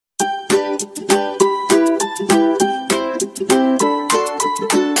Hello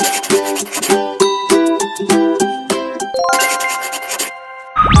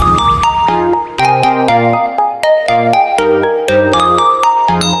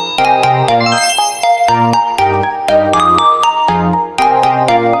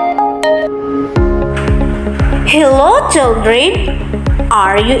children,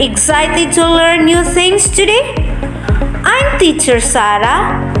 are you excited to learn new things today? I'm Teacher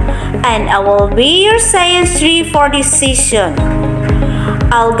Sarah and I will be your science tree for this session.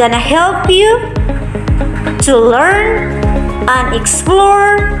 I'm gonna help you to learn and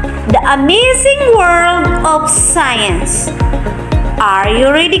explore the amazing world of science. Are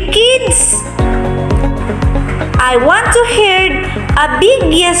you ready, kids? I want to hear a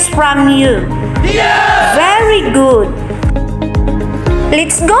big yes from you. Yeah! Very good.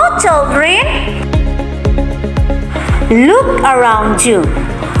 Let's go, children. Look around you.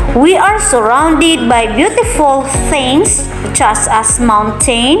 We are surrounded by beautiful things such as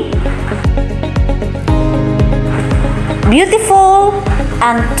mountain, beautiful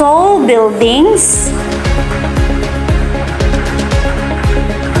and tall buildings,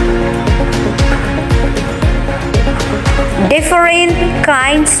 different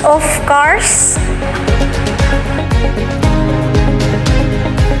kinds of cars,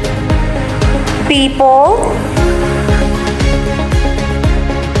 people,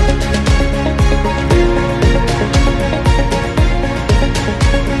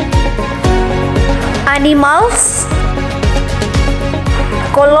 animals,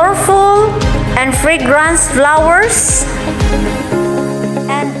 colorful and fragrant flowers,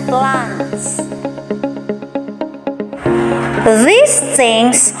 and plants. These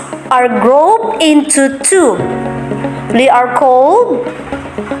things are grouped into two. They are called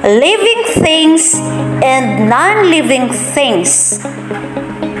living things and non-living things.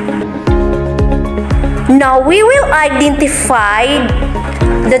 Now we will identify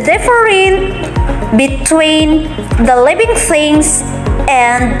the difference between the living things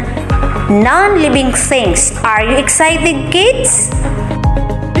and non-living things. Are you excited, kids?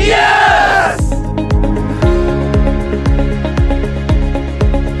 Yes!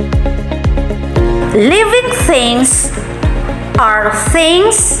 Living things are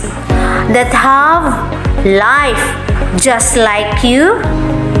things that have life, just like you,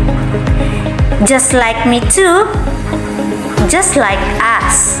 just like me too, just like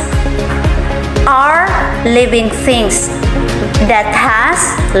us. Are living things that has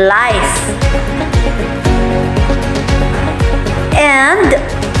life. And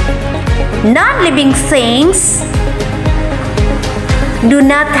non-living things do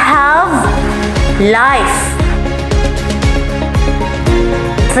not have life.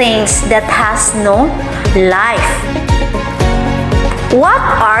 Things that has no life. What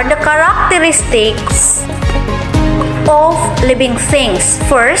are the characteristics of living things?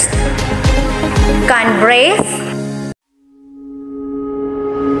 First, can breathe,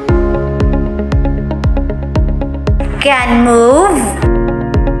 can move,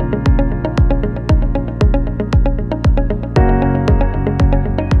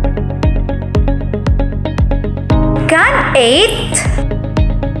 can eat,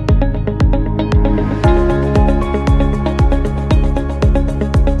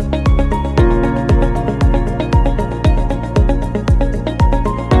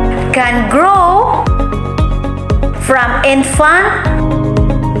 can grow from infant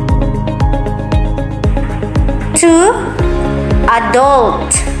to adult.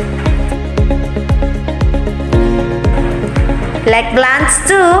 Like plants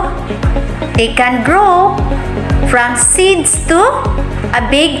too, they can grow from seeds to a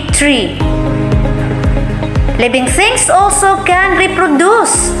big tree. Living things also can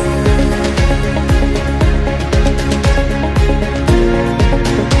reproduce.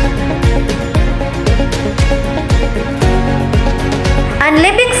 And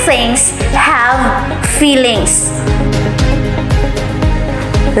living things have feelings.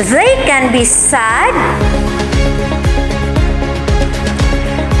 They can be sad,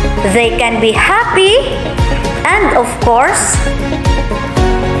 they can be happy, and of course,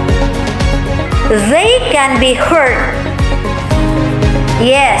 they can be hurt.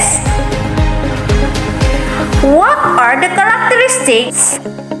 Yes. What are the characteristics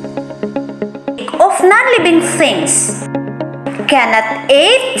of non-living things? Cannot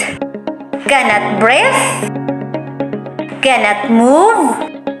eat, cannot breathe, cannot move,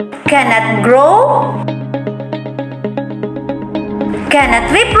 cannot grow,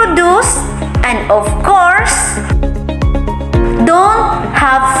 cannot reproduce, and of course, don't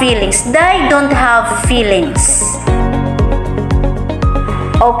have feelings. They don't have feelings.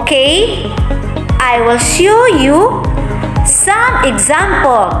 Okay, I will show you some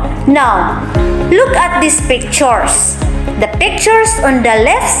example. Now, look at these pictures. The pictures on the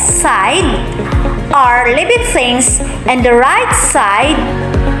left side are living things and the right side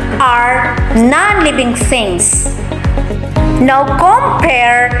are non-living things. Now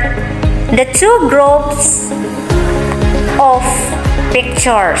compare the two groups of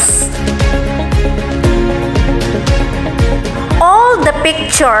pictures. All the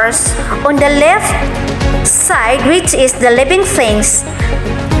pictures on the left side, which is the living things,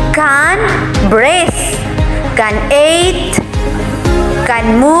 can breathe, can eat,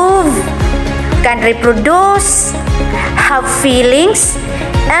 can move, can reproduce, have feelings,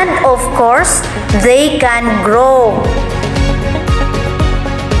 and of course, they can grow.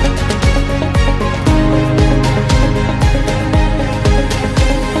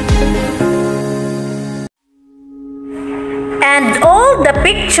 And all the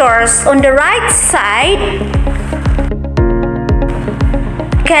pictures on the right side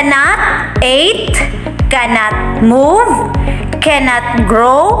cannot eat, cannot move, cannot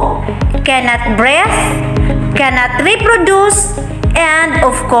grow, cannot breathe, cannot reproduce, and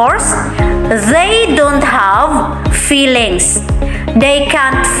of course, they don't have feelings. They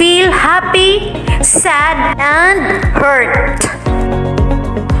can't feel happy, sad, and hurt.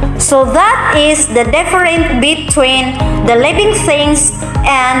 So that is the difference between the living things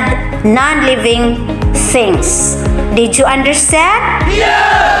and non-living things. Did you understand?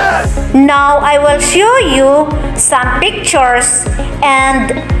 Yes! Now I will show you some pictures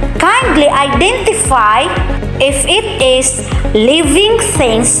and kindly identify if it is living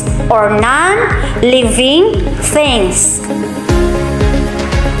things or non-living things.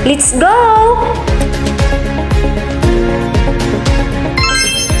 Let's go!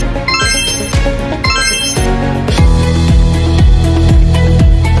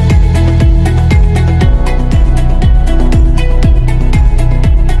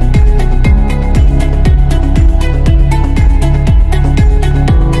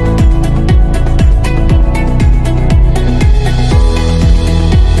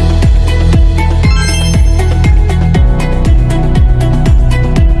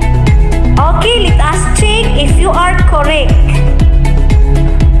 Correct.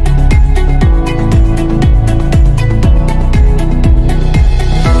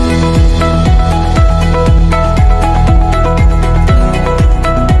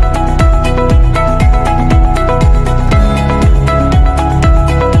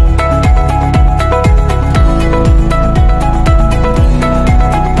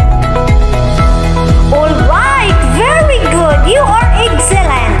 All right, very good. You are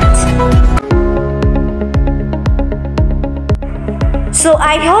excellent. So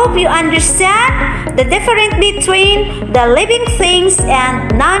I hope you understand the difference between the living things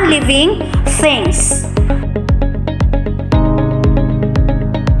and non-living things.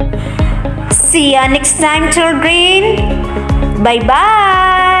 See you next time, children.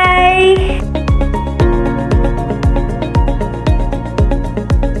 Bye-bye.